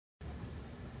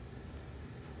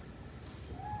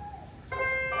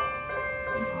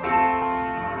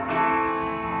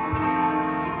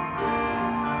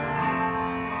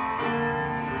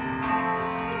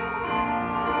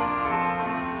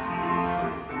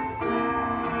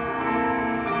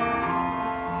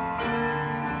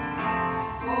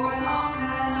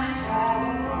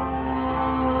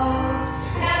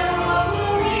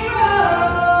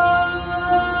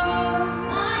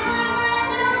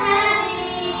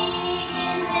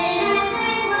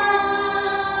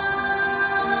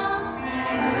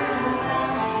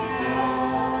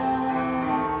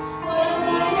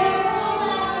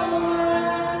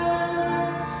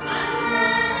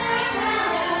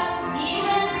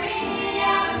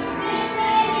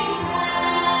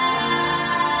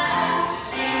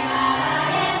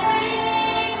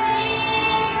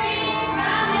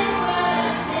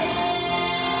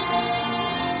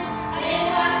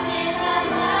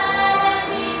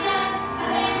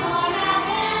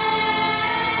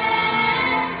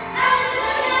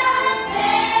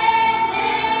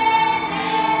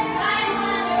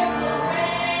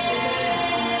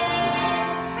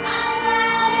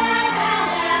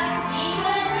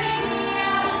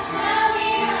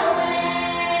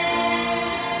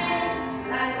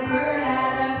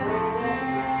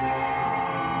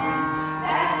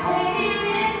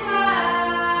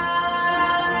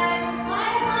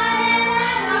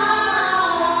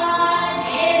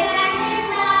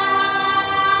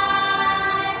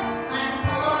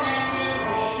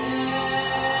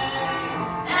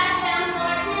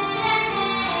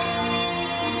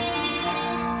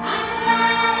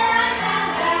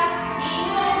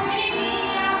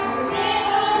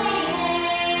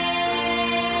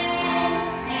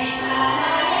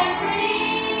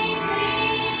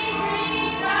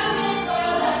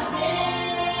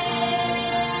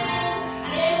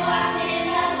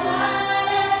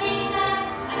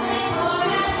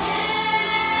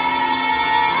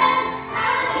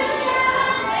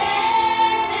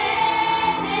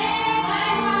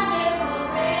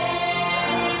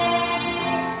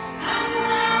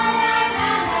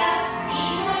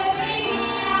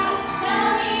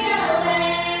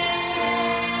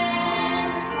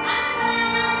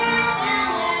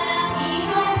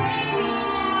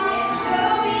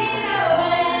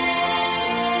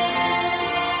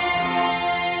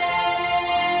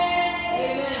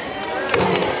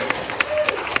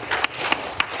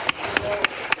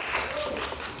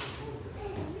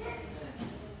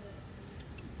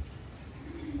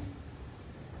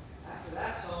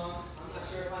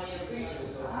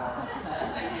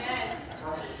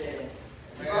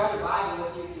your Bible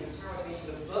with you, if you would turn with me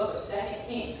to the book of 2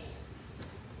 Kings.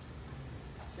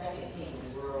 2 Kings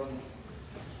is where we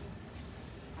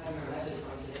having our message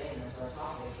from today, and that's our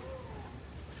topic.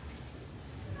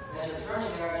 As you're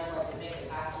turning there, I'd just like to thank the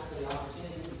pastor for the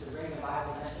opportunity to bring the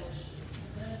Bible message.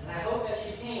 And I hope that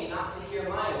you came not to hear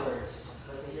my words,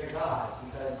 but to hear God's,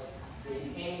 because if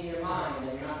you came to hear mine,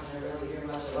 then you're not going to really hear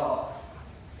much at all.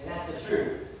 And that's the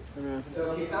truth. Amen.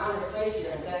 So if you found your place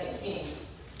here in 2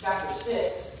 Kings chapter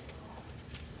 6,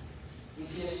 we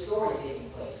see a story taking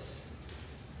place.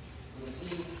 We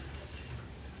see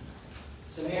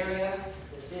Samaria,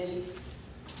 the city,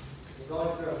 is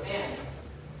going through a famine.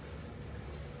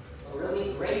 A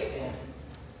really great famine,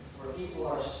 where people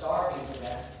are starving to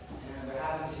death, and they're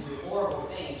having to do horrible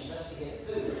things just to get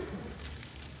food.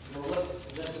 And we'll look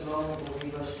in just a moment, we'll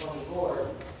read verse 24.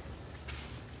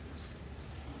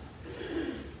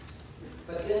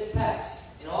 But this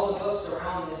text, and all the books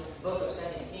around this book of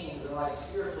 2 Kings, are like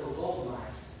spiritual gold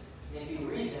mines. And if you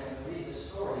read them and read the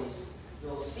stories,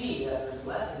 you'll see that there's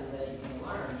lessons that you can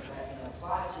learn that can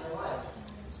apply to your life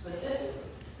specifically.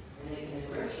 And they can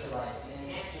enrich your life and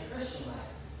enhance your Christian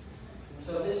life. And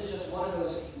so this is just one of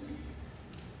those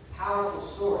powerful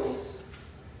stories.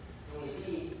 And we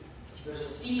see there's a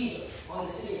siege on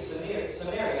the city of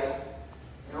Samaria.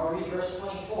 And I'll read verse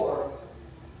 24.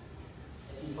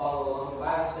 If you follow along, the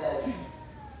Bible says,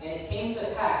 "And it came to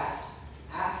pass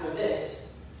after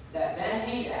this, that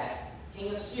Ben-Hadad,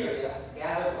 king of Syria,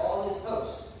 gathered all his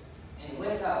host, and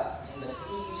went up and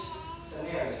besieged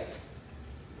Samaria.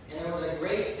 And there was a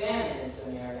great famine in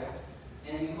Samaria,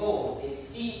 and behold, they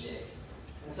besieged it,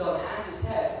 until an ass's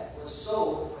head was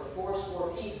sold for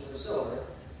 80 pieces of silver,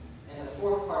 and the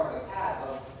fourth part of a cab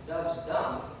of dove's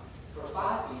dung for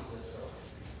 5 pieces of silver."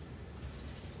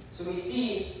 So we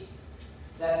see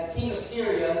that the king of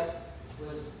Syria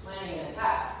was planning an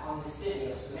attack on the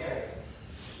city of Samaria.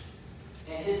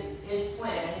 And his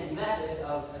plan, his method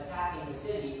of attacking the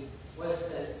city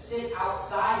was to sit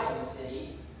outside of the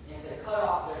city and to cut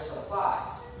off their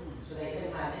supplies so they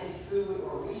couldn't have any food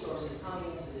or resources coming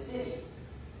into the city.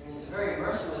 And it's a very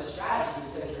merciless strategy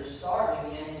because you're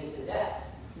starving the enemy to death.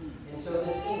 And so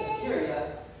this king of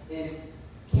Syria is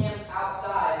camped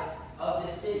outside of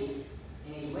this city,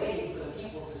 and he's waiting for the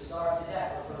people to starve to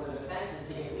death or for the defenses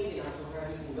to get weak enough to where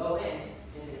he can go in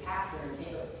and to capture and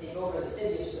take over the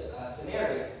city of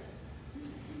Samaria.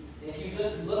 And if you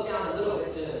just look down a little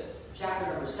bit to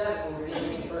chapter number 7, when we're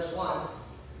reading verse 1,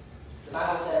 the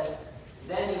Bible says,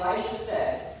 "Then Elisha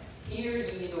said, Hear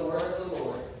ye the word of the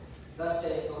Lord. Thus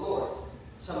saith the Lord,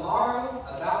 Tomorrow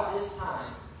about this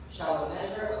time shall a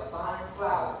measure of fine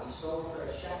flour be sold for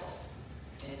a shekel,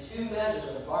 and 2 measures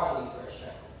of barley for a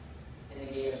shekel, in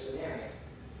the gate of Samaria.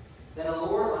 Then the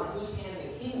Lord, on whose hand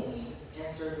the king leaned,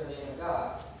 answered the man of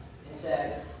God, and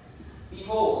said,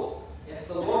 Behold, if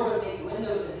the Lord would make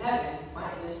windows in heaven,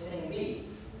 might this thing be?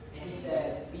 And he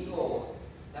said, Behold,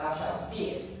 thou shalt see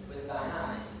it with thine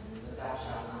eyes, but thou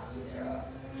shalt not eat thereof.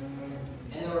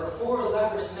 And there were 4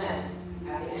 leprous men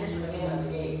at the entering in of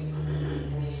the gate,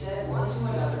 and they said one to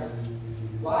another,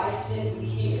 Why sit we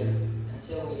here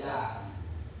until we die?"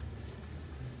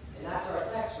 And that's our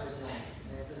text for tonight,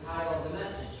 and it's the title of the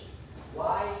message.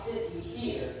 Why sit we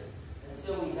here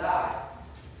until we die?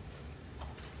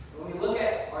 When we look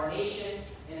at our nation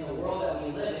and the world that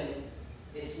we live in,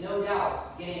 it's no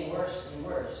doubt getting worse and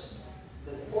worse.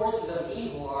 The forces of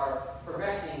evil are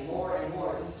progressing more and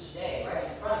more each day, right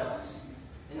in front of us.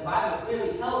 And the Bible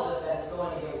clearly tells us that it's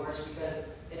going to get worse because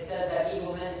it says that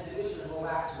evil men and seducers will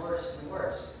wax worse and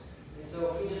worse. And so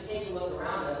if we just take a look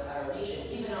around us at our nation,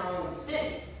 even our own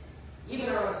city,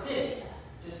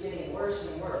 just getting worse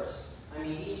and worse. I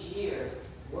mean, each year,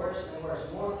 worse and worse.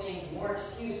 More things, more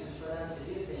excuses for them to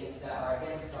do things that are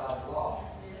against God's law.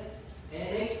 Yes. And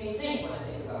it makes me think when I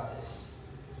think about this.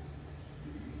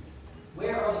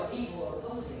 Where are the people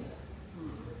opposing them?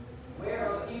 Where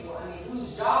are the people? I mean,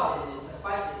 whose job is it to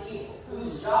fight the evil?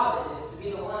 Whose job is it to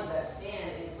be the ones that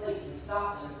stand in place and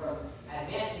stop them from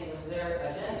advancing with their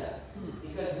agenda?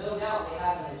 Because no doubt they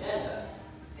have an agenda.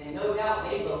 And no doubt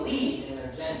they believe in their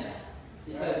agenda.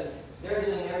 Because they're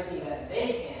doing everything that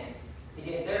they can to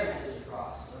get their message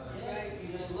across. If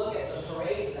you just look at the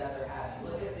parades that they're having,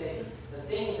 look at the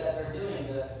things that they're doing,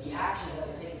 the actions that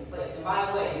are taking place. And by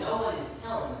the way, no one is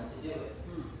telling them to do it.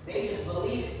 They just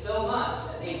believe it so much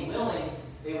that they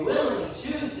willingly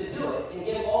choose to do it and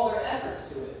give all their efforts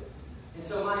to it. And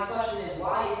so my question is,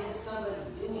 why isn't somebody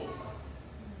doing something?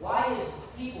 Why is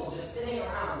people just sitting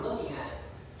around looking at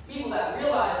it? People that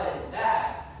realize that it's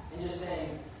bad and just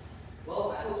saying,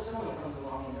 well, I hope someone comes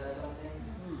along and does something.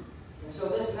 And And so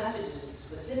this message is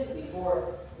specifically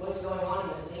for what's going on in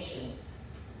this nation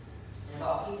and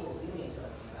about people doing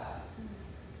something about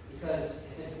it. Because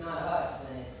if it's not us,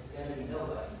 then it's going to be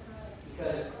nobody.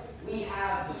 Because we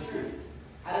have the truth.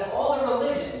 Out of all the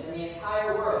religions in the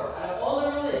entire world, out of all the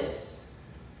religions,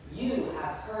 you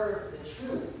have heard the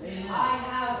truth. Amen. I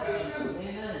have the truth.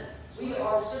 Amen. We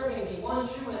are serving the one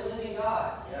true and living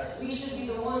God. Yes. We should be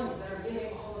the ones that are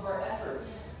giving all of our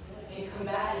efforts in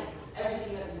combating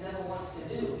everything that the devil wants to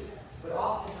do. But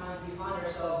oftentimes we find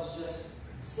ourselves just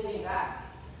sitting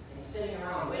back and sitting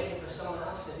around waiting for someone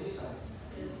else to do something.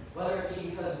 Whether it be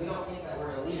because we don't think that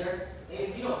we're a leader,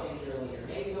 maybe you don't think you're a leader,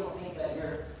 maybe you don't think that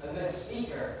you're a good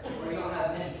speaker, or you don't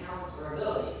have many talents or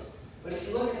abilities. But if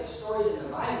you look at the stories in the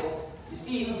Bible, you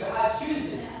see who God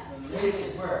chooses to read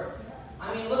His Word.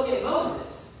 I mean, look at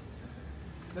Moses.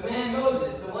 The man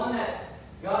Moses, the one that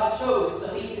God chose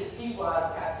to lead His people out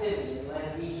of captivity in the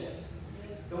land of Egypt.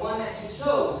 The one that He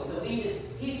chose to lead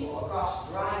His people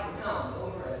across dry ground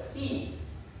over a sea.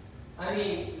 I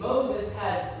mean, Moses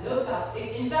had no talent.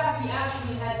 In fact, he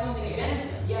actually had something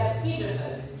against him. He had a speech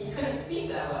impediment. He couldn't speak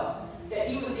that well. Yet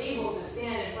he was able to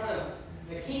stand in front of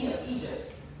the king of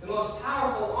Egypt, the most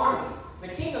powerful army, the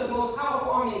king of the most powerful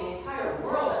army in the entire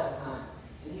world at the time.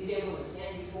 And he's able to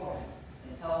stand before him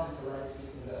and tell him to let his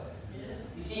people go. Yes.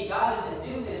 You see, God doesn't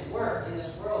do His work in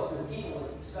this world through people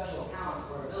with special talents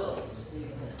or abilities.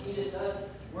 He just does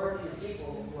work through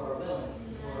people who are willing,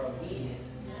 who are obedient.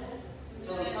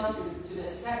 So we come to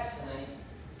this text tonight,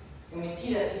 and we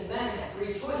see that these men had three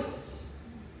choices.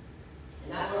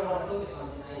 And that's what I want to focus on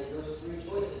tonight, is those three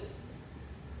choices.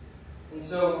 And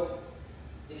so,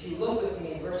 if you look with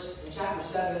me in chapter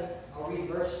 7, I'll read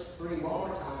verse 3 one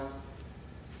more time.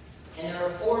 And there were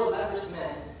 4 leprous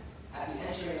men at the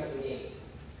entering of the gate.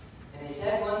 And they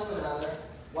said one to another,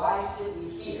 "Why sit we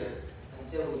here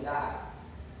until we die?"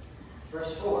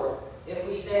 Verse 4, "If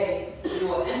we say, we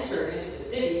will enter into the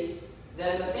city,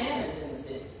 then the famine is in the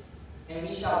city, and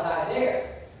we shall die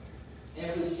there. And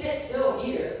if we sit still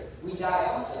here, we die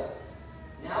also.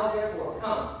 Now therefore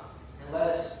come, and let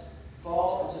us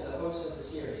fall into the host of the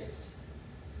Syrians.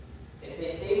 If they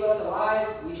save us alive,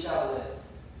 we shall live.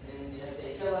 And if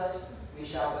they kill us, we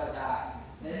shall but die."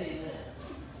 Amen.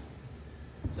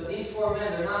 So these 4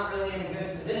 men, they're not really in a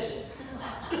good position.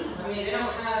 I mean, they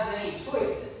don't have many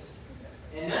choices.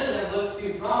 And none of them look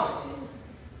too promising.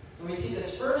 And we see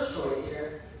this first choice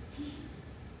here.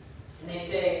 And they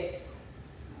say,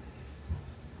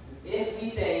 if we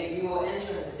say we will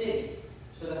enter the city.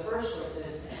 So the first choice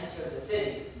is to enter the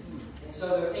city. And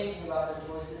so they're thinking about their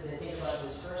choices. They think about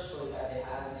this first choice that they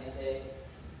have. And they say,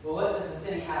 well, what does the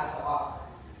city have to offer?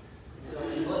 And so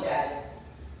if you look at it,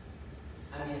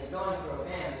 I mean, it's going through a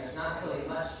famine. There's not really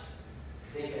much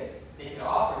they could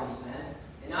offer these men.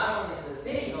 And not only is the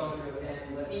city going through a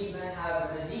famine, but these men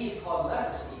have a disease called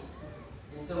leprosy.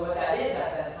 And so what that is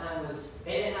at that time was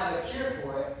they didn't have a cure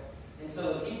for it. And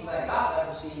so the people that got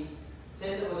leprosy,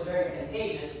 since it was very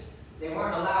contagious, they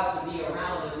weren't allowed to be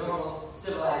around the normal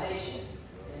civilization.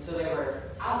 And so they were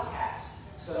outcasts.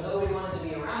 So nobody wanted to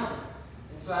be around them.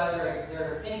 And so as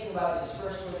they're thinking about this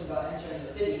first choice about entering the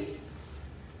city,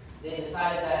 they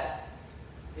decided that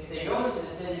if they go into the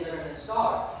city, they're going to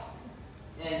starve.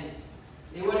 And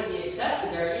they wouldn't be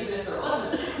accepted there even if there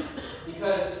wasn't a cure,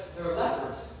 because they were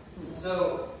lepers. And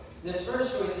so this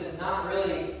first choice is not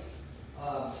really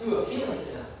too appealing to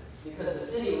them, because the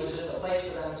city was just a place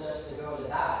for them just to go to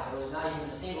die. There was not even a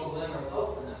single glimmer of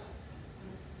hope for them.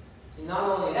 And not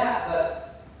only that,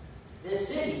 but this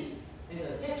city is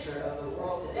a picture of the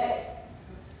world today.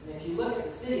 And if you look at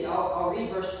the city, I'll read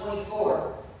verse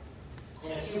 24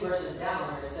 and a few verses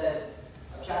down where it says,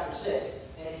 of chapter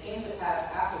 6, "And it came to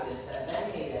pass after this that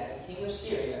Ben-Hadad, king of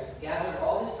Syria, gathered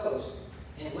all his host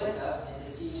and went up and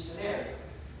besieged Samaria.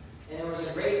 And there was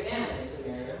a great famine in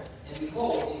Samaria, and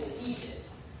behold, they besieged it,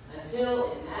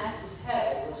 until an ass's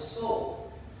head was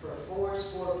sold for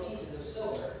 80 pieces of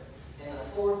silver, and the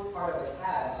 4th part of a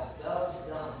cab of dove's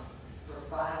dung for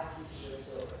 5 pieces of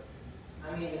silver."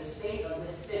 I mean, the state of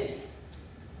this city,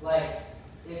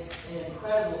 it's an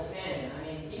incredible famine. I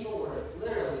mean, people were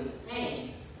literally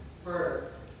paying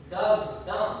for dove's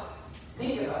dung.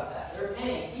 Think about that. They're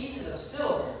paying pieces of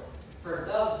silver for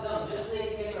dove's dung just so they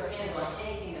can get their hands on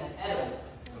anything that's edible.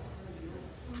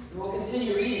 We'll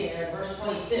continue reading there in verse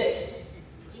 26.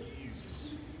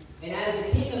 "And as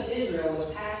the king of Israel was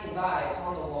passing by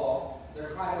upon the wall, there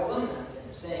cried a woman unto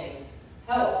him, saying,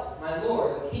 Help, my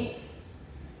lord, O king.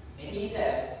 And he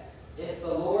said, If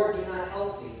the Lord do not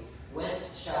help thee,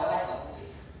 whence shall I help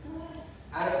thee?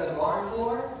 Out of the barn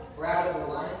floor, or out of the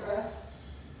winepress?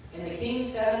 And the king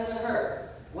said unto her,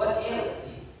 What aileth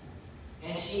thee?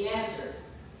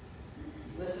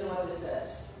 listen to what this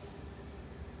says.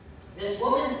 This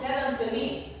woman said unto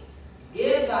me,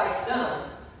 give thy son,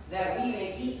 that we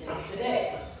may eat him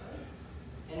today,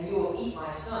 and we will eat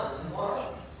my son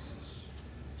tomorrow.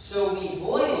 So we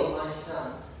boiled my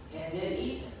son, and did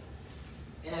eat him.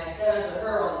 And I said unto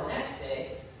her on the next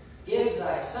day, give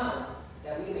thy son,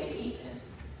 that we may eat him.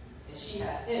 And she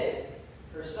hath hid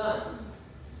her son.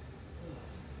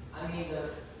 I mean,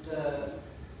 the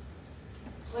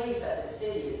place that the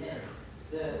city is in,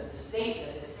 the state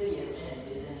that the city is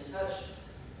in such,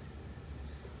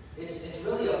 it's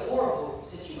really a horrible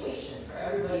situation for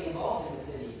everybody involved in the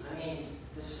city. I mean,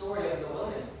 the story of the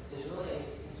woman is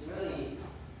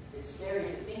it's scary to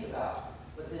think about.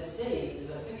 But this city is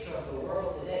a picture of the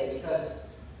world today, because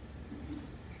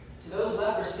to those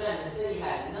leprous men, the city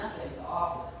had nothing to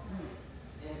offer them.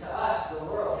 And to us, the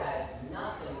world has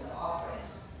nothing to offer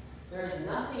us. There is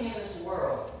nothing in this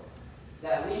world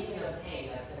that we can obtain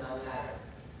that's going to matter.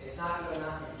 It's not going to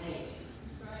amount to anything.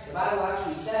 The Bible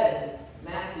actually says in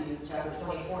Matthew chapter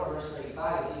 24, verse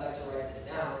 35, if you'd like to write this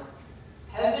down,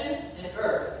 heaven and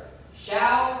earth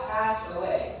shall pass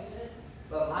away,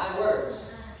 but my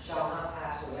words shall not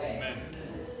pass away. Amen.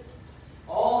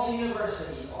 All the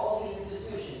universities, all the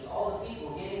institutions, all the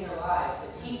people giving their lives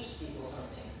to teach people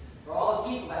something, for all the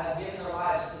people that have given their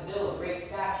lives to build great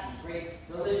statues, great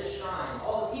religious shrines,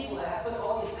 all the people that have put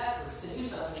all these efforts to do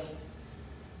something,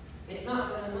 it's not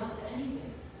going to amount to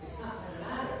anything. It's not going to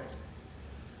matter.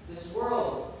 This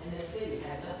world and this city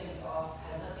has nothing to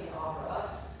offer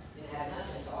us, and had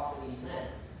nothing to offer these men.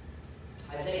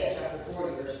 Isaiah chapter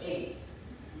 40, verse 8,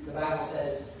 the Bible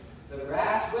says, the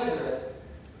grass withereth,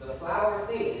 the flower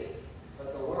fadeth,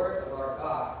 but the word of our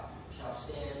God shall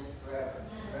stand forever.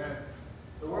 Amen.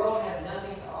 The world has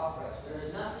nothing to offer us. There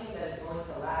is nothing that is going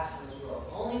to last in this world.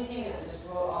 The only thing that this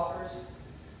world offers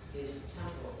is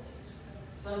temporal things.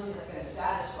 Something that's going to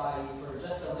satisfy you for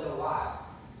just a little while.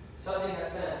 Something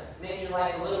that's going to make your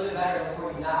life a little bit better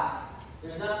before you die.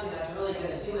 There's nothing that's really going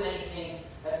to do anything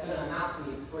that's going to amount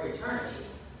to you for eternity.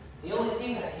 The only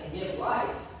thing that can give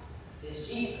life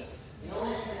is Jesus. The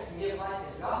only thing that can give life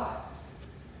is God.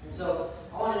 And so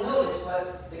I want you to notice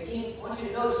what the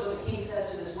king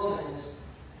says to this woman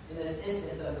in this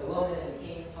instance of the woman and the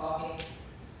king talking.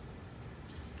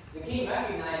 The king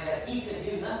recognized that he could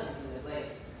do nothing for this lady.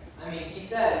 I mean, he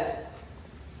says,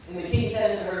 and the king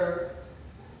said unto her,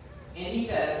 and he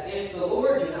said, if the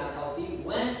Lord do not help thee,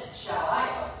 whence shall I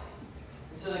help thee?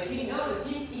 And so the king noticed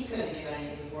he couldn't give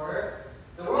anything for her.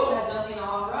 The world has nothing to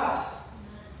offer us.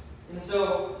 And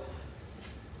so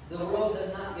the world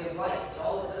does not give life.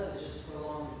 All it does is just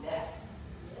prolongs death.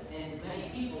 And many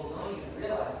people don't even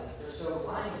realize this. They're so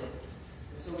blinded.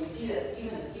 And so we see that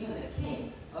even the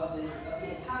king of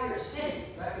the entire city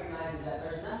recognizes that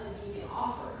there's nothing he can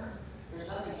offer her. There's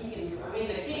nothing he can do for her. I mean,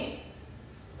 the king.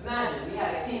 Imagine we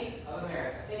had a king of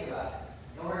America. Think about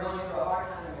it. And we're going through a hard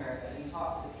time in America, and you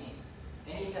talk to the king.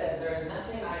 And he says, there's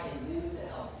nothing I can do to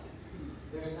help you.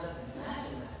 There's nothing.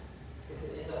 Imagine that.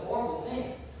 It's a horrible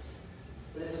thing.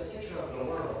 But it's a picture of the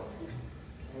world.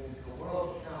 And the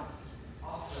world cannot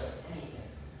offer us anything.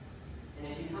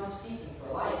 And if you come seeking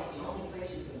for life, the only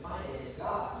place you can find it is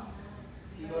God.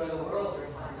 If you go to the world,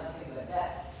 you'll find nothing but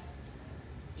death.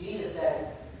 Jesus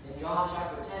said in John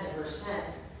chapter 10 and verse 10,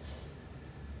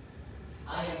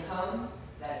 I am come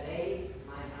that they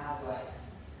might have life,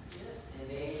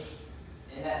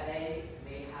 and that they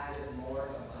may have it more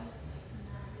abundantly.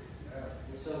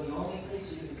 And so the only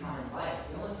place you can find life,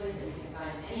 the only place that you can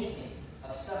find anything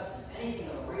of substance, anything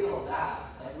of real value,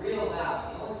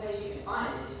 the only place you can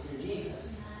find it is through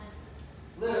Jesus.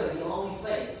 Literally the only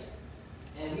place.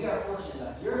 And we are fortunate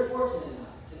enough, you're fortunate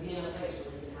enough to be in a place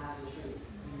where you can have the truth.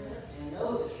 And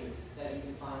know the truth that you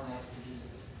can find life through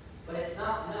Jesus. But it's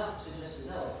not enough to just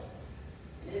know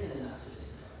it. It isn't enough to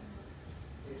just know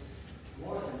it. It's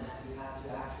more than that. You have to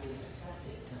actually accept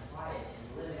it and apply it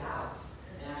and live it out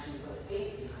and actually put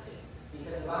faith behind it.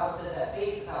 Because the Bible says that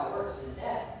faith without works is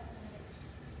dead.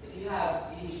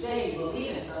 If you say you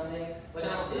believe in something but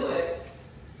don't do it,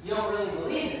 you don't really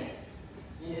believe in it.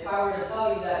 If I were to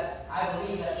tell you that I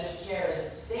believe that this chair is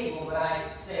stable, but I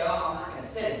say, oh, I'm not going to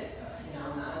sit in it.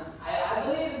 I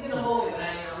believe it's going to hold me, but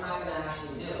I'm not going to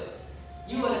actually do it.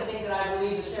 You wouldn't think that I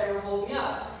believe the chair will hold me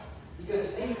up.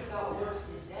 Because faith without works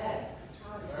is dead.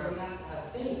 And so we have to have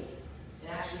faith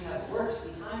and actually have works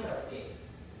behind our faith.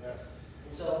 Yes.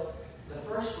 And so the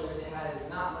first choice they had is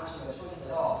not much of a choice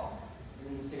at all. It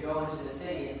means to go into the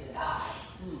city and to die.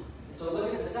 And so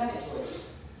look at the second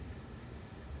choice.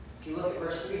 If you look at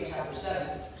verse 3 in chapter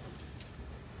 7.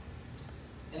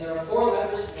 And there were 4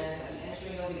 leprous men at the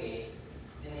entering of the gate.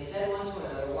 And they said one to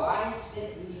another, why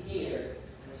sit we here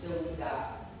until we die.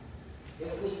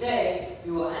 If we say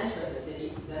we will enter the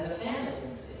city, then the famine is in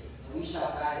the city, and we shall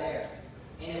die there.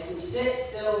 And if we sit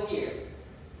still here,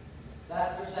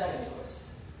 that's their second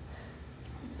choice.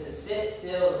 To sit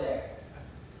still there.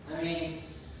 I mean,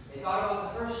 they thought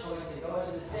about the first choice, to go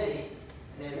into the city,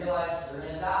 and they realized they're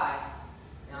going to die.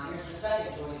 Now here's the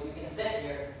second choice, we can sit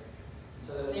here.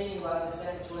 So they're thinking about the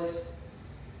second choice.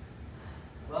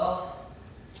 Well,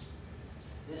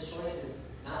 this choice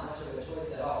is not much of a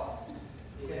choice at all.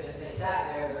 Because if they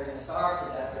sat there, they're going to starve to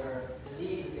death, or their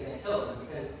disease is going to kill them,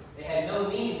 because they had no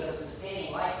means of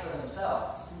sustaining life for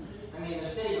themselves. I mean, they're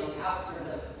sitting on the outskirts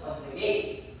of the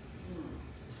gate,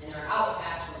 and they're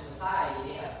outcasts from society.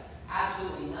 They have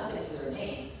absolutely nothing to their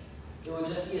name. It would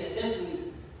just be simply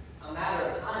a matter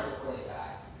of time before they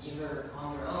die, either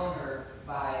on their own or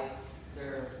by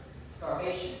their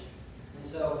starvation. And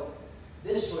so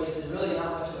this choice is really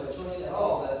not much of a choice at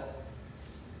all, but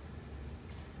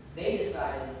they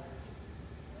decided,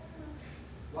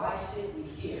 why sit we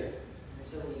here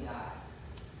until we die?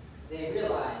 They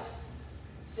realized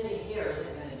sitting here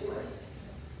isn't going to do anything.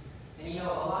 And you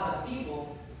know, a lot of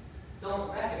people don't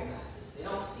recognize this. They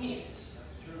don't see this.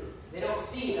 That's true. They don't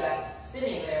see that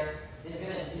sitting there is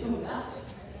going to do nothing.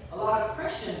 A lot of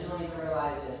Christians don't even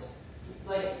realize this.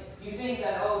 Like, you think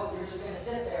that, oh, you're just going to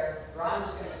sit there, or I'm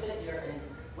just going to sit here and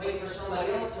wait for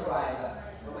somebody else to rise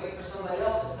up, or wait for somebody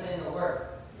else to put in the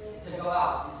work, to go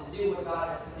out and to do what God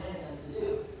has commanded them to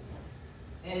do.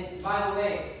 And by the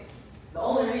way, the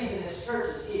only reason this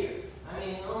church is here, I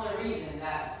mean, the only reason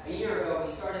that a year ago we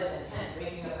started in a tent,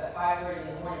 waking up at 5:30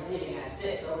 in the morning, leaving at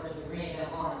 6 over to the green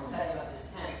event lawn and setting up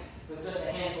this tent with just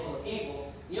a handful of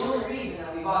people. The only reason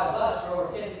that we bought a bus for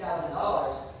over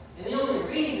 $50,000, and the only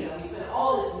reason that we spent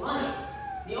all this money,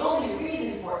 the only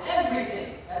reason for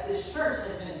everything that this church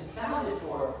has been founded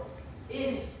for,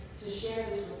 is to share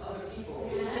this with other people.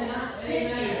 Is to not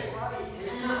sit here.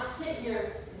 Is to not sit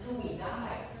here until we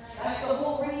die. That's the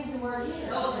whole reason we're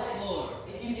here.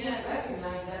 If you can't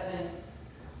recognize that, then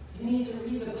you need to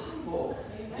read the Bible.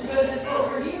 Because it's what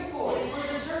we're here for. It's what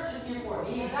the church is here for.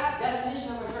 The exact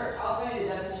definition of a church. I'll tell you the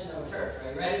definition of a church.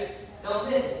 Are you ready? Don't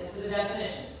miss it. This is the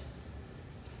definition.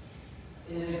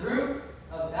 It is a group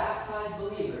of baptized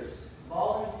believers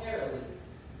voluntarily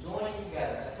joining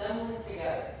together, assembling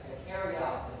together to carry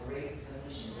out the Great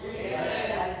Commission.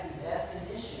 That is the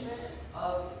definition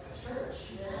of a church.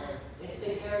 It's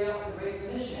to carry out the Great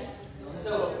Commission. And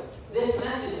so this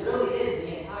message really is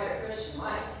the entire Christian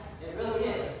life. It really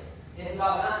is. It's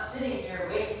about not sitting here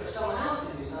waiting for someone else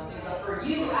to do something, but for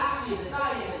you actually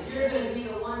deciding that you're going to be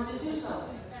the one to do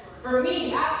something. For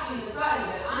me actually deciding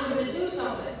that I'm going to do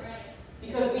something.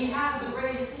 Because we have the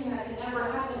greatest thing that can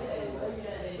ever happen to anybody.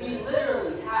 We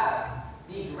literally have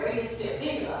the greatest gift.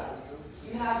 Think about it.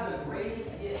 You have the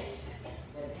greatest gift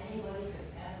that anybody could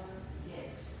ever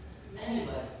get.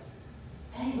 Anybody.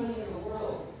 Anybody in the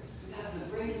world. You have the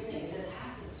greatest thing. It has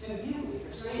happened to you if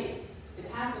you're saved.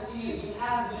 It's happened to you. You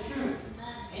have the truth.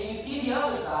 And you see the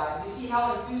other side. You see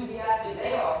how enthusiastic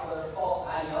they are for their false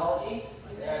ideology.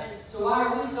 So why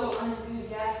are we so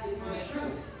unenthusiastic for the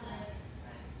truth?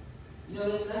 You know,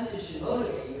 this message should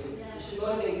motivate you. It should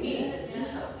motivate me to do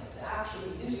something, to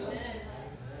actually do something.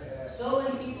 So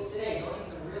many people today don't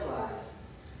even realize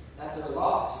that they're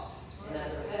lost and that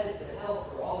they're headed to hell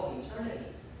for all of eternity.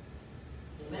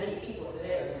 And many people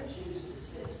today are going to choose to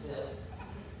sit still.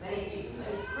 Many people,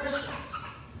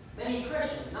 many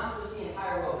Christians, not just the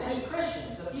entire world, many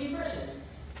Christians, the few Christians,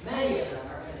 many of them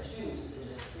are going to choose to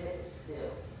just sit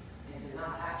still and to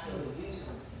not actually do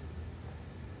something.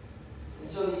 And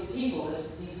so these people,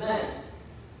 these men,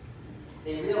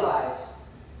 they realize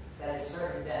that it's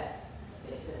certain death if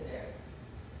they sit there.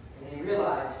 And they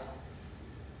realize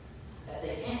that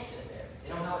they can't sit there. They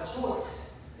don't have a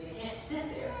choice. They can't sit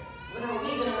there. When are we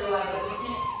going to realize that we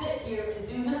can't sit here and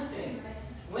do nothing?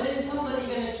 When is somebody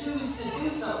going to choose to do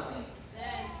something?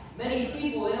 Many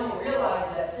people, they don't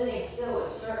realize that sitting still is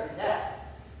certain death.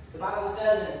 The Bible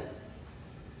says in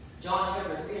John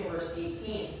chapter 3 and verse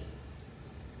 18,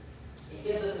 it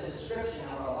gives us a description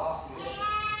of our lost condition,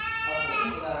 of the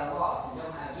people that are lost and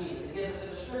don't have Jesus. It gives us a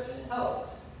description. It tells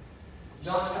us.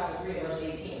 John chapter 3 verse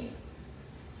 18.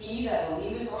 He that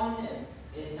believeth on him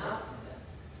is not condemned,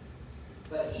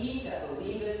 but he that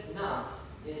believeth not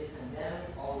is condemned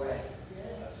already,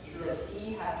 because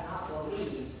he hath not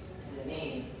believed in the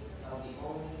name of the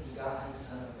only begotten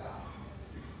Son of God.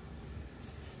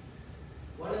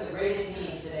 One of the greatest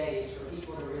needs today is for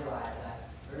people to realize that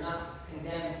they're not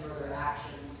condemned for their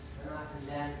actions. They're not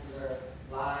condemned for their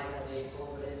lies that they've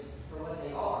told, but it's for what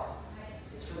they are.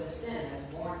 It's for the sin that's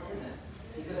born in them.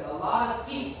 Because a lot of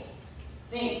people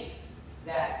think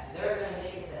that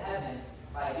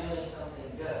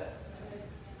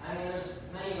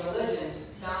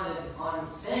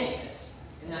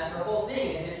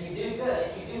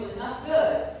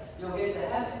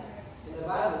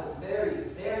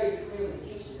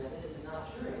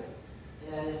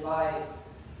by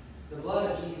the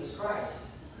blood of Jesus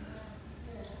Christ.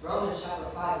 Romans chapter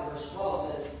 5 verse 12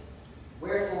 says,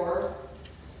 "Wherefore,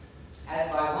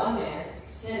 as by one man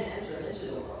sin entered into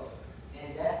the world,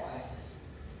 and death by sin,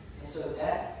 and so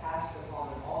death passed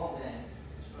upon all men,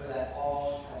 for that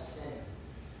all have sinned."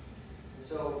 And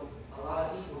so a lot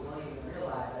of people don't even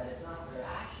realize that it's not their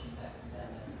actions that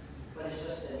condemn them, but it's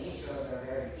just the nature of their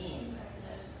very being that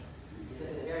condemns them.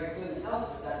 Because it very clearly tells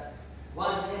us that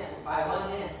by one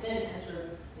man sin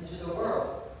entered into the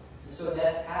world, and so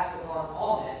death passed upon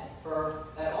all men, for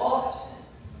that all have sinned.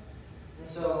 And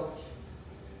so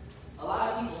a lot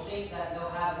of people think that they'll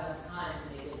have enough time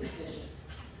to make a decision.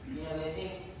 They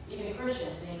think, even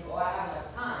Christians think, "Oh, I have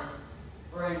enough time,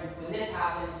 or when this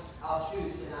happens, I'll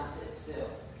choose to not sit still.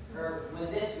 Or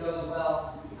when this goes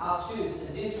well, I'll choose to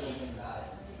do something about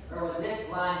it. Or when this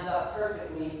lines up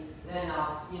perfectly, then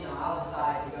I'll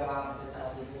decide to go out and to tell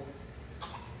people."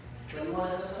 But you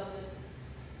want to know something?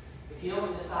 If you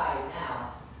don't decide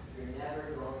now, you're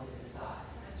never going to decide.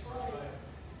 That's right.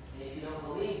 And if you don't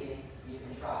believe me, you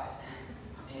can try.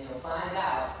 And you'll find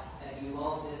out that you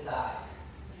won't decide.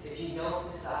 If you don't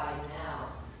decide now.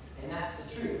 And that's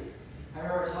the truth. I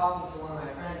remember talking to one of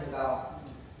my friends about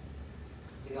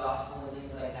the gospel and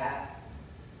things like that.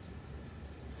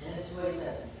 And this is what he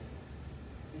said to me.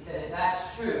 He said, "If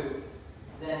that's true,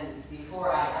 then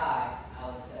before I die,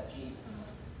 I'll accept Jesus."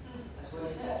 That's what he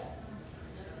said.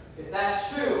 If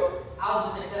that's true, I'll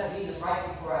just accept Jesus right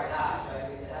before I die so I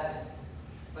can get to heaven.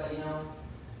 But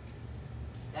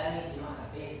that means you don't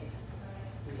have faith in him.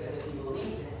 Because if you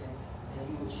believed in him, then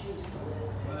you would choose to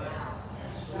live for him now.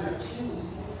 You would choose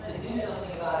to do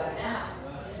something about it now.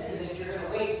 Because if you're going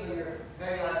to wait till your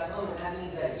very last moment, that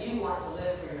means that you want to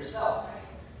live for yourself.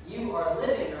 You are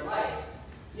living your life.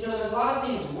 There's a lot of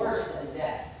things worse than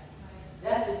death.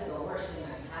 Death isn't the worst thing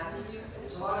that can happen to you, but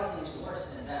there's a lot of things worse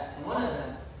than death. And one of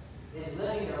them is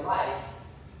living your life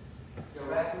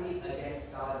directly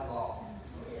against God's law.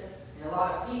 And a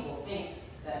lot of people think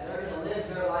that they're going to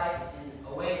live their life in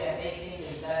a way that they think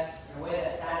is best, in a way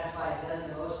that satisfies them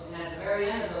the most, and at the very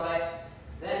end of their life,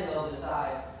 then they'll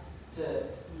decide to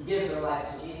give their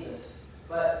life to Jesus.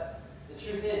 But the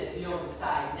truth is, if you don't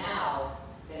decide now,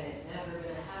 then it's never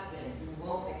going to happen. You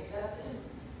won't accept him.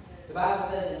 The Bible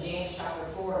says in James chapter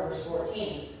 4, verse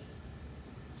 14,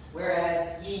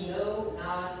 "Whereas ye know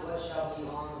not what shall be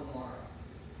on the morrow.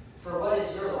 For what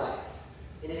is your life?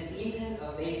 It is even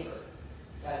a vapor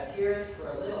that appeareth for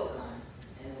a little time,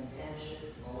 and then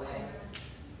vanisheth away."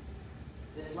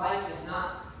 This life is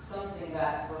not something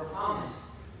that we're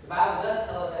promised. The Bible does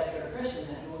tell us that if you're a Christian,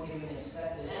 that he will give you an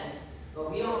expected end.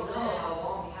 But we don't know how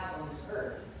long we have on this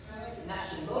earth. And that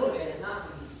should motivate us not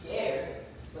to be scared,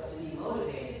 but to be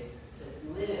motivated to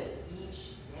live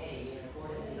each day in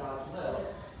accordance to God's will.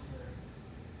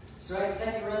 So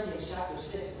 2 Corinthians chapter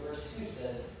 6, verse 2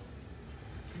 says,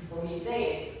 "For he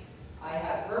saith, I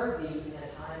have heard thee in a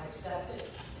time accepted,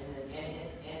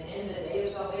 and in the day of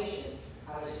salvation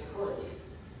have I secured thee.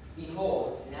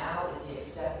 Behold, now is the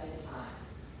accepted time.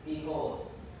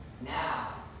 Behold, now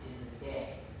is the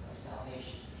day of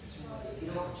salvation." If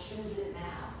you don't choose it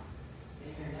now,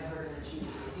 then you're never going to choose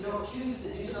it. If you don't choose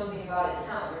to do something about it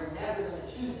now, you're never going to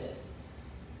choose it.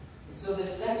 And so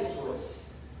this second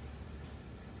choice,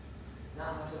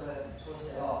 not much of a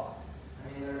choice at all.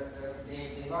 I mean,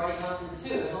 they've already gone through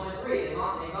two. There's only three. They've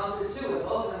gone through two, and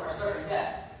both of them are certain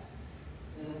death.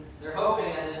 And they're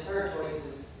hoping that this third choice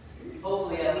is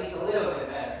hopefully at least a little bit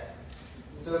better.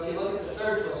 And so if you look at the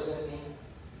third choice with me,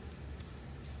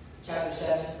 chapter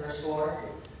 7, verse 4,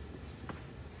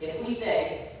 "If we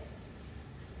say,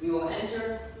 we will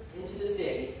enter into the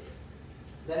city,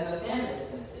 then the famine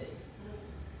is in the city,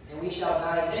 and we shall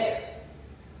die there.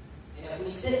 And if we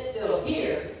sit still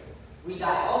here, we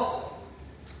die also.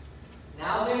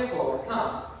 Now therefore,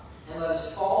 come, and let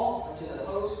us fall into the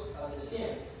host of the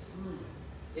Syrians.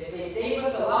 If they save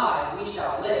us alive, we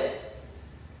shall live.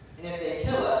 And if they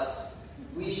kill us,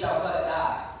 we shall but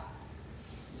die."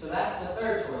 So that's the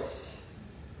third choice.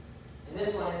 And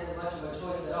this one isn't much of a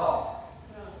choice at all.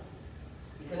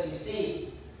 Because you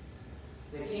see,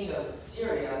 the king of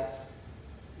Syria,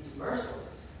 he's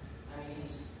merciless. I mean,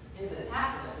 his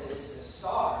attack method is to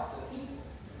starve the people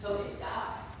until they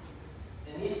die.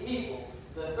 And these people,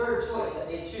 the third choice that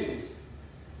they choose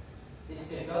is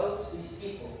to go to these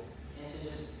people and to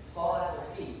just fall at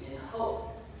their feet in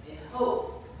hope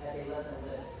that they let them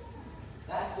live.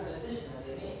 That's the decision that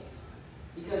they made.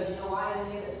 Because you know why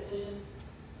they made that decision?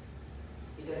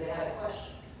 Because they had a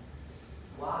question.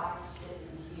 Why sit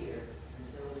we here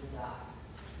until we die?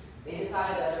 They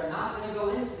decided that they're not going to go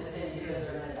into the city because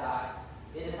they're going to die.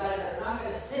 They decided that they're not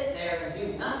going to sit there and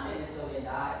do nothing until they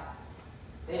die.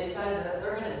 They decided that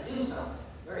they're going to do something.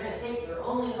 They're going to take their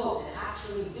only hope and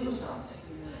actually do something.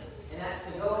 And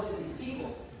that's to go into these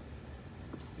people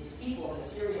in the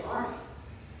Syrian army.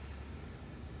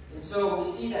 And so we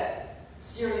see that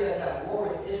Syria is at war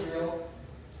with Israel,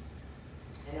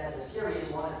 and that the Syrians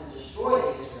wanted to destroy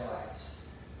the Israelites.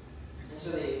 And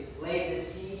so they laid this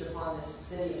siege upon this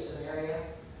city of Samaria,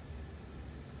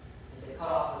 and to cut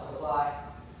off the supply.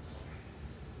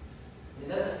 And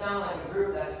it doesn't sound like a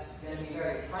group that's going to be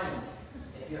very friendly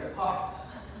if you're a part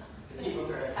of them, the people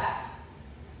they're attacking.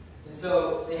 And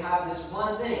so they have this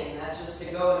one thing, and that's just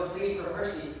to go and plead for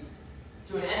mercy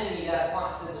to an enemy that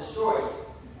wants to destroy you.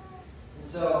 And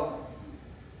so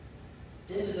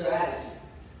this is their attitude.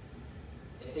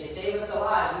 If they save us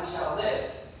alive, we shall live.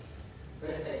 But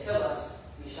if they kill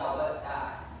us, we shall but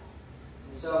die.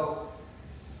 And so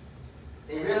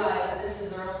they realize that this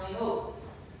is their only hope.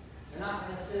 They're not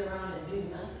going to sit around and do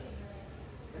nothing.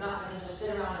 They're not going to just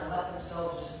sit around and let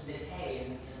themselves just decay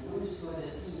and lose to a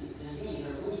disease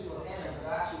or lose to a famine, but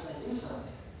they're actually going to do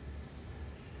something.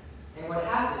 And what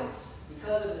happens,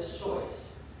 because of this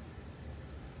choice,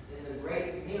 is a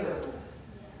great miracle,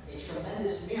 a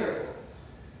tremendous miracle.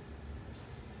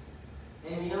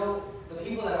 And you know, the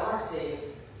people that aren't saved,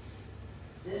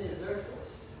 this is their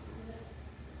choice.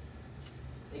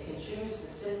 They can choose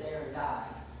to sit there and die,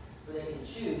 or they can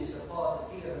choose to fall at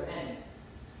the feet of their enemy.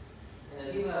 And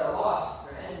the people that are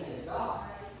lost, their enemy is God.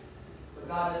 But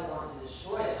God doesn't want to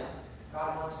destroy them.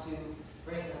 God wants to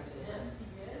bring them to Him.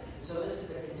 And so this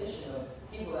is the condition of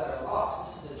people that are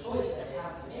lost. This is the choice that they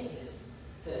have to make, is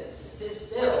to sit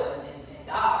still and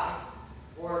die,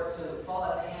 or to fall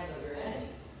at the hands of your enemy.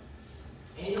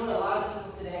 And you know what a lot of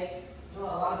people today, you know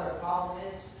what a lot of their problem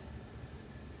is?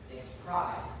 It's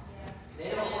pride. They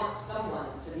don't want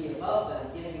someone to be above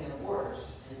them giving them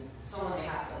orders, and someone they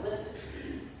have to listen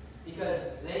to,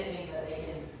 because they think that they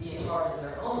can be in charge of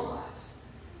their own lives.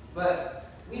 But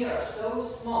we are so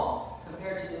small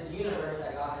compared to this universe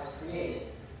that God has created.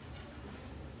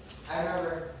 I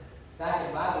remember back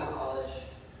in Bible college,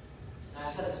 and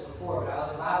I've said this before, but I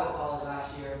was in Bible college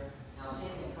last year, and I was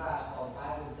taking a class called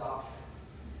Bible Doctrine.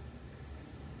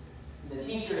 And the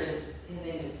teacher his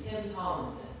name is Tim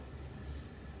Tomlinson.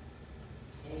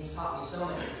 And he's taught me so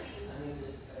many things. I mean,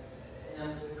 just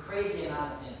a crazy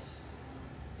amount of things.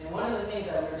 And one of the things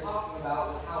that we were talking about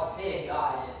was how big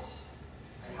God is.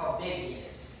 Like how big He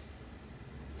is.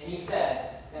 And he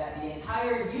said that the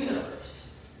entire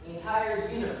universe,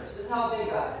 this is how big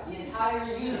God is, the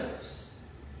entire universe,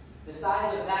 the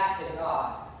size of that to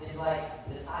God is like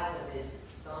the size of His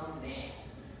thumbnail.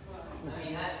 I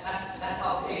mean, that's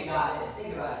how big God is.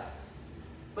 Think about it.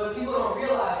 But people don't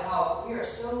realize how we are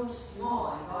so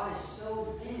small and God is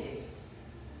so big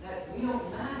that we don't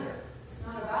matter. It's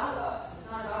not about us.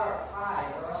 It's not about our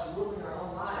pride or us ruling our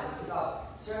own lives. It's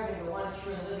about serving the one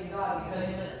true and living God, because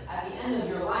at the end of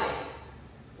your life,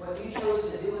 what you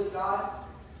chose to do with God,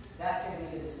 that's going to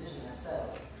be the decision that's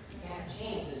settled. You can't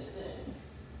change the decision.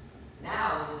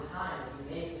 Now is the time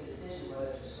that you make the decision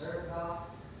whether to serve God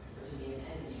or to be an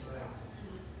enemy of God.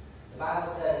 The Bible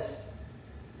says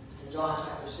in John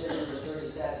chapter 6, verse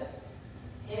 37,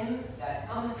 "Him that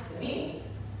cometh to me,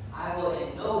 I will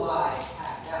in no wise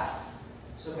cast out."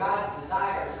 So God's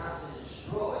desire is not to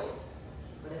destroy,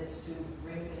 but it's to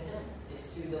bring to Him.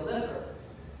 It's to deliver.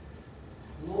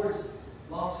 The Lord's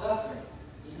long-suffering.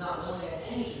 He's not willing that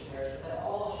any should perish, but that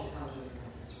all should come to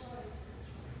repentance.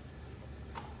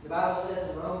 The Bible says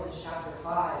in Romans chapter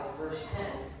 5, verse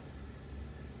 10,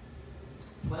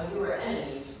 "When we were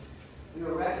enemies, we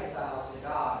were reconciled to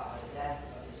God by the death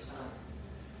of His Son."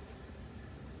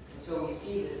 And so we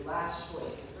see this last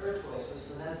choice, the third choice, was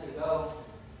for them to go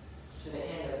to the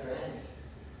hand of their enemy.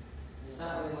 It's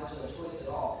not really much of a choice at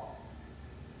all.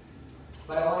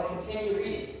 But I want to continue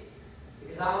reading,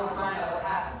 because I want to find out what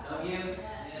happens, don't you?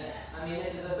 Yeah. I mean,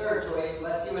 this is the third choice, so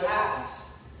let's see what happens.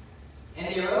 "And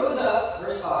they rose up,"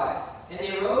 verse 5, "and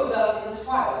they rose up in the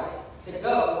twilight to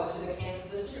go to the camp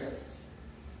of the Syrians.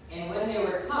 And when they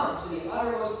were come to the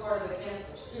uttermost part of the camp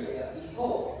of Syria,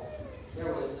 behold,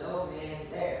 there was no man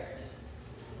there.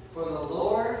 For the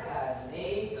Lord had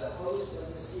made the host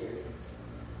of the Syrians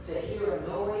to hear a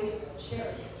noise of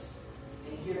chariots,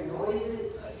 and hear a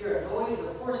noise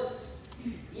of horses,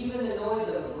 even the noise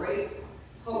of a great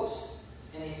host.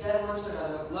 And they said one to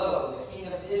another, Lo, the king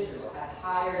of Israel hath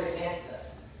hired against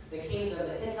us the kings of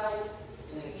the Hittites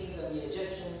and the kings of the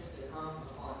Egyptians to come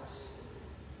upon us.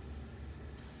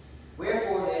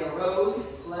 Wherefore they arose and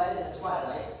fled in the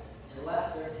twilight, and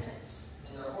left their tents,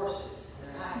 and their horses,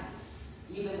 and their asses,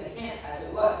 even the camp as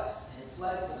it was, and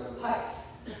fled for their life.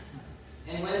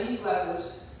 And when these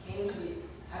lepers came to the...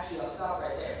 Actually, I'll stop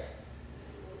right there.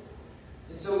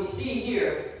 And so we see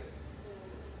here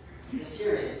the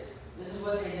Syrians. This is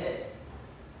what they did.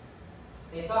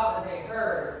 They thought that they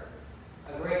heard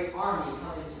a great army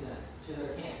coming to them, to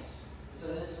their camps. And so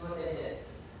this is what they did.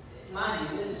 Mind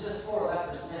you, this is just 4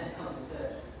 leprous men coming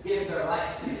to give their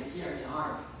life to the Syrian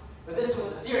army. But this is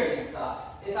what the Syrians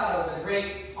thought. They thought it was a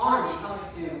great army coming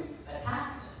to attack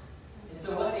them. And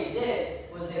so what they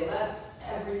did was they left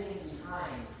everything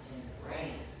behind and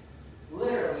ran.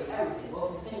 Literally everything.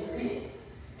 We'll continue reading.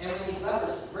 And when these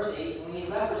lepers, verse 8, when these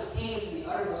lepers came to the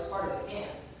uttermost part of the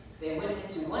camp, they went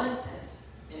into one tent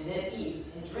and did eat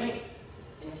and drink,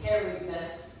 and carried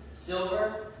thence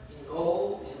silver and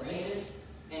gold and raiment,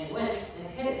 and went and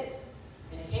hid it,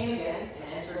 and came again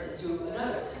and entered into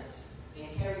another tent, and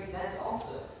carried thence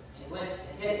also, and went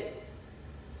and hid it.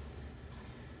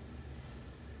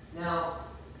 Now,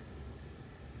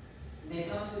 they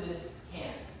come to this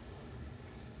camp,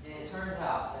 and it turns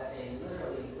out that they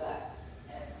literally left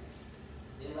everything.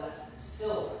 They left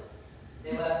silver.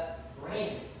 They left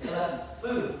raiment. They left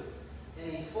food.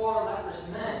 And these 4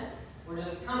 leprous men were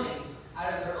just coming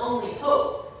out of their only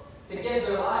hope to give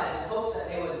their lives in hopes that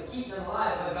they would keep them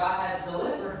alive, but God had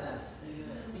delivered them.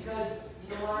 Because,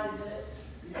 you know why they did it?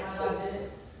 You know why God did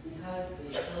it? Because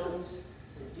they chose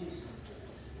to do something.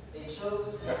 They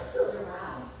chose to sit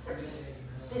around and just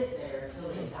sit there until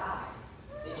they died.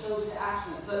 They chose to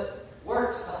actually put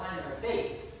works behind their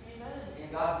faith.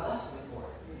 And God blessed them for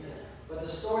it. But the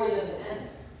story doesn't end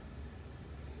there.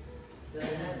 It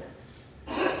doesn't end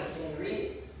there. Let's continue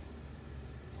reading.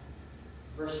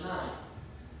 Verse 9.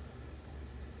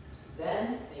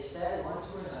 Then they said one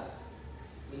to another,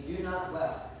 we do not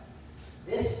well.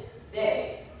 This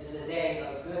day is a day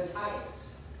of good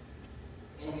tidings,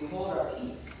 and we hold our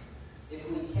peace. If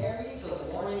we tarry till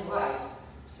the morning light,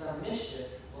 some mischief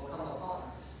will come upon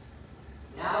us.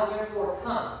 Now therefore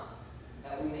come,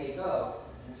 that we may go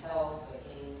and tell the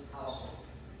king's household.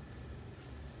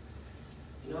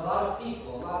 You know, a lot of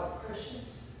people, a lot of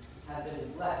Christians have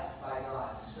been blessed by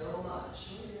God so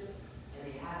much, and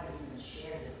they haven't even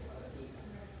shared it with other people.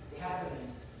 They haven't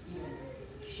even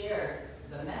shared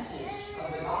the message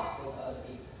of the gospel to other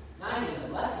people. Not even the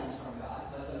blessings from God,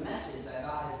 but the message that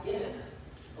God has given them.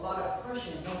 A lot of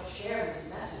Christians don't share this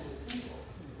message with people.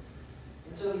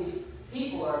 And so these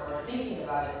people are thinking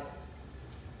about it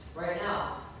right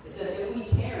now. It says, if we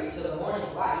tarry till the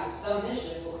morning light, some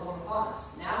mischief will come upon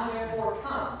us. Now therefore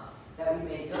come, that we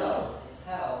may go and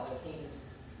tell the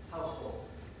king's household.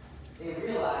 They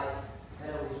realized that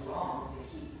it was wrong to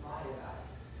keep quiet about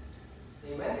it.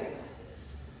 They recognized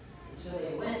this. And so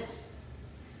they went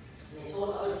and they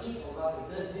told other people about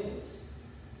the good news.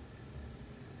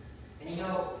 And you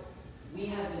know, we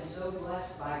have been so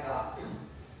blessed by God.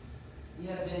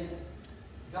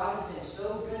 God has been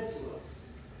so good to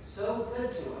us. So good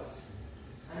to us.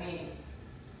 I mean,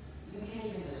 you can't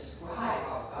even describe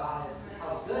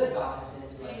how good God has been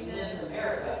to us. We live in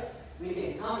America. We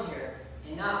can come here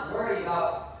and not worry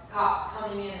about cops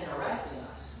coming in and arresting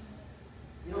us.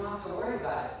 You don't have to worry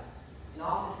about it. And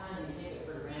oftentimes we take it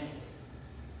for granted.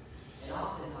 And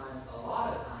oftentimes, a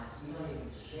lot of times, we don't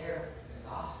even share the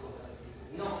gospel with other people.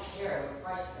 We don't share what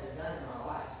Christ has done in our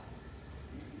lives.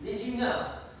 Did you know,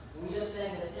 and we just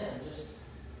sang this hymn just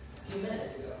a few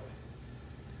minutes ago,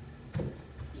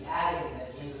 the agony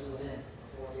that Jesus was in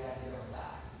before he had to go and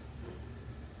die.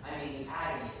 I mean, the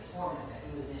agony, the torment that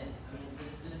he was in. I mean,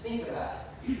 just think about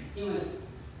it. He was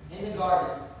in the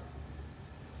garden,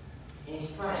 and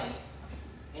he's praying,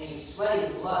 and he's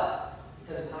sweating blood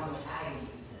because of how much agony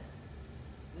he's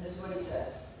in. This is what he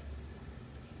says.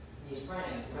 He's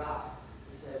praying to God.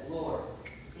 He says, Lord,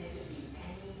 if it be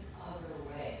any other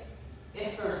way,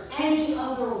 if there's any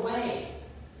other way,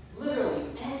 literally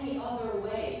any other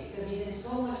way, because he's in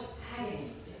so much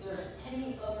agony, if there's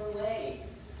any other way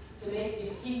to make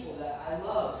these people that I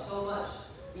love so much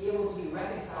be able to be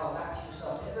reconciled back to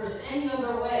yourself, if there's any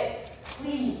other way,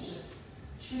 please just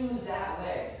choose that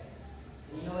way.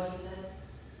 And you know what he said?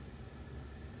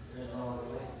 There's no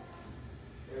other way.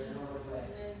 There's no other way.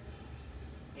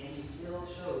 And he still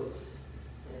chose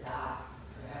to die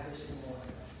for every single one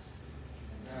of us.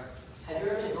 Have you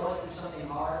ever been going through something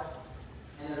hard,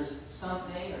 and there's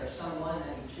something or someone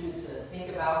that you choose to think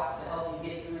about to help you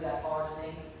get through that hard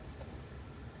thing?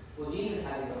 Well, Jesus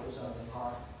had to go through something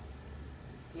hard.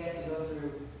 He had to go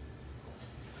through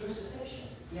crucifixion.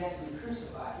 He had to be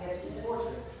crucified. He had to be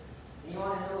tortured. And you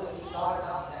want to know what he thought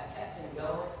about that kept him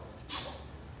going?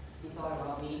 He thought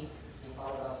about me. He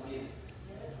thought about you.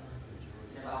 Yes.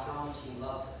 And about how much he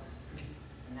loved us.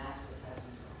 And that's what kept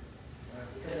him going.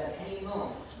 Because at any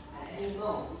moment, we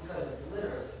could have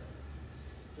literally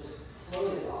just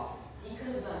floated off. He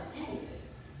could have done anything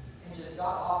and just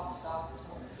got off and stopped the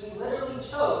torment. He literally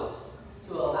chose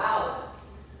to allow them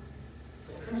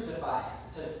to crucify him,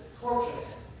 to torture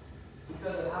him,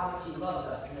 because of how much he loved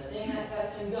us. And the thing that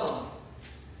kept him going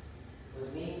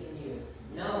was me and you,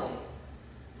 knowing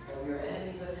that we were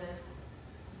enemies of him,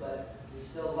 but he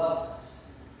still loved us.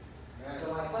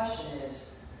 So my question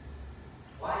is,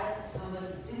 why doesn't somebody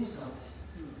do something?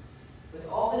 With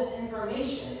all this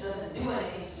information, it doesn't do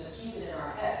anything to just keep it in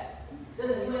our head. It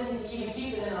doesn't do anything to even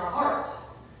keep it in our hearts.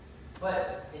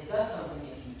 But it does something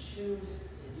if you choose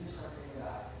to do something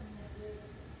about it.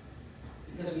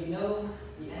 Because we know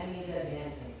the enemy's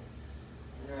advancing.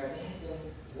 And they're advancing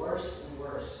worse and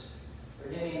worse.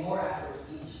 They're giving more efforts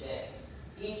each day.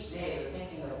 Each day they're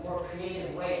thinking of more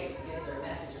creative ways to get their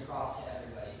message across to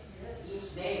everybody.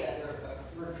 Each day that they're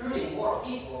recruiting more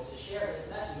people to share this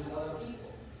message with other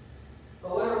people.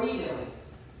 But what are we doing?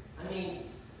 I mean,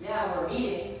 yeah, we're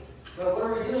meeting, but what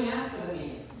are we doing after the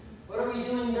meeting? What are we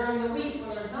doing during the weeks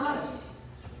when there's not a meeting?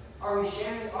 Are we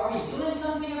sharing? Are we doing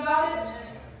something about it?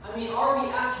 I mean, are we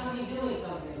actually doing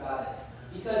something about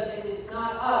it? Because if it's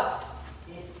not us,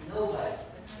 it's nobody.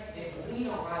 If we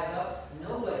don't rise up,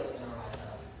 nobody's going to rise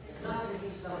up. It's not going to be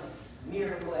some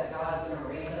miracle that God's going to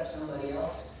raise up somebody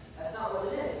else. That's not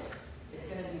what it is. It's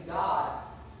going to be God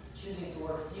choosing to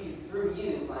work through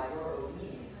you by your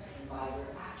obedience and by your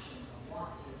action of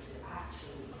wanting to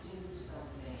actually do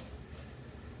something.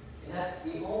 And that's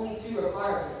the only two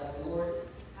requirements that the Lord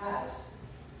has.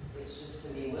 It's just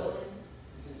to be willing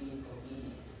and to be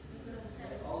obedient.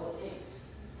 That's all it takes.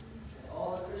 That's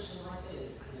all a Christian life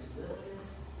is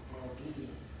willingness and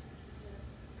obedience.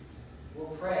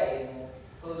 We'll pray and we'll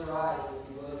close our eyes if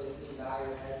you would, with me, bow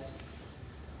your heads.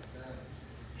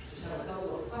 Just have a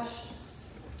couple of questions.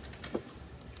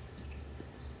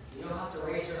 You don't have to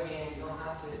raise your hand, you don't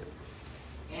have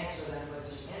to answer them, but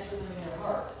just answer them in your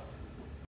heart.